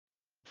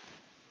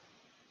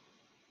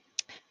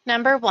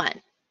Number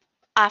one,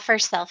 offer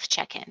self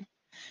check in.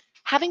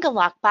 Having a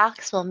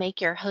lockbox will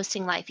make your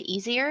hosting life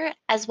easier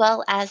as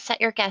well as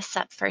set your guests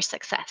up for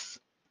success.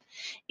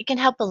 It can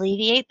help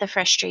alleviate the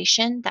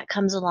frustration that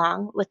comes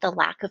along with the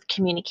lack of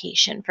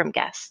communication from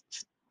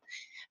guests.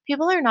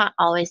 People are not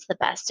always the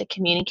best at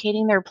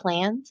communicating their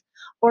plans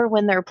or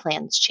when their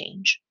plans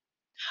change.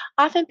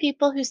 Often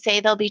people who say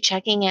they'll be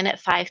checking in at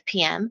 5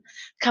 p.m.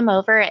 come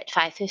over at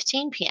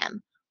 5:15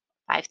 p.m.,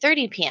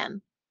 5:30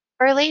 p.m.,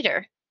 or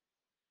later.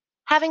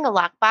 Having a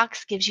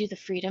lockbox gives you the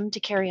freedom to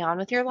carry on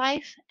with your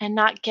life and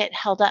not get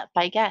held up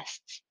by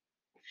guests.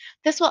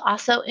 This will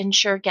also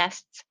ensure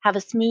guests have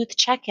a smooth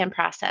check in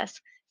process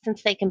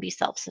since they can be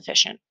self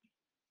sufficient.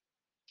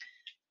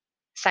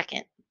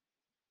 Second,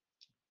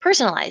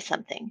 personalize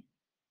something.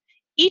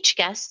 Each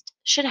guest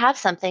should have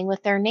something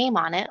with their name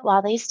on it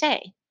while they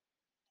stay.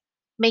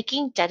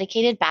 Making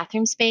dedicated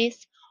bathroom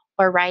space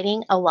or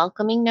writing a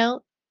welcoming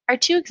note are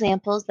two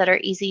examples that are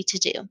easy to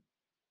do.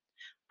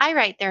 I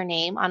write their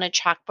name on a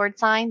chalkboard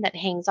sign that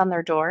hangs on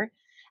their door,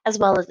 as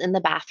well as in the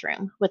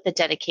bathroom with the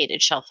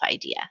dedicated shelf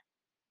idea.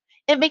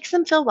 It makes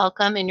them feel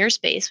welcome in your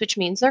space, which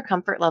means their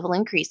comfort level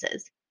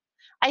increases.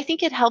 I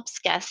think it helps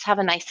guests have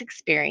a nice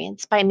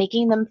experience by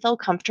making them feel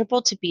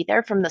comfortable to be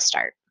there from the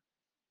start.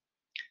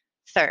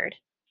 Third,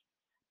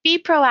 be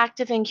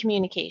proactive in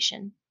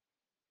communication.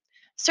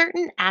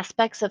 Certain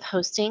aspects of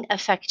hosting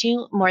affect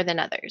you more than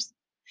others.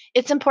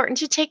 It's important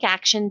to take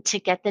action to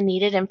get the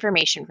needed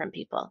information from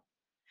people.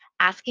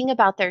 Asking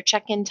about their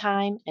check in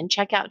time and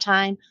checkout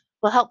time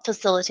will help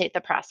facilitate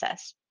the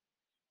process.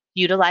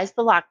 Utilize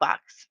the lockbox.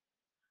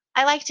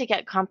 I like to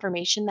get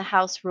confirmation the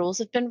house rules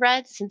have been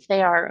read since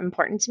they are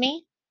important to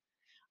me.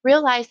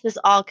 Realize this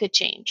all could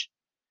change.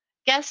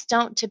 Guests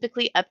don't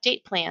typically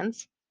update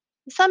plans.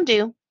 Some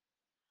do.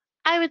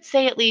 I would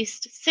say at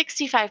least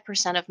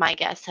 65% of my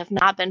guests have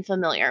not been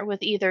familiar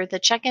with either the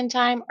check in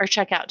time or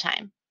checkout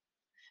time.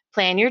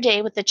 Plan your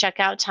day with the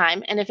checkout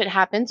time, and if it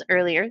happens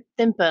earlier,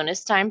 then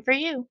bonus time for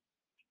you.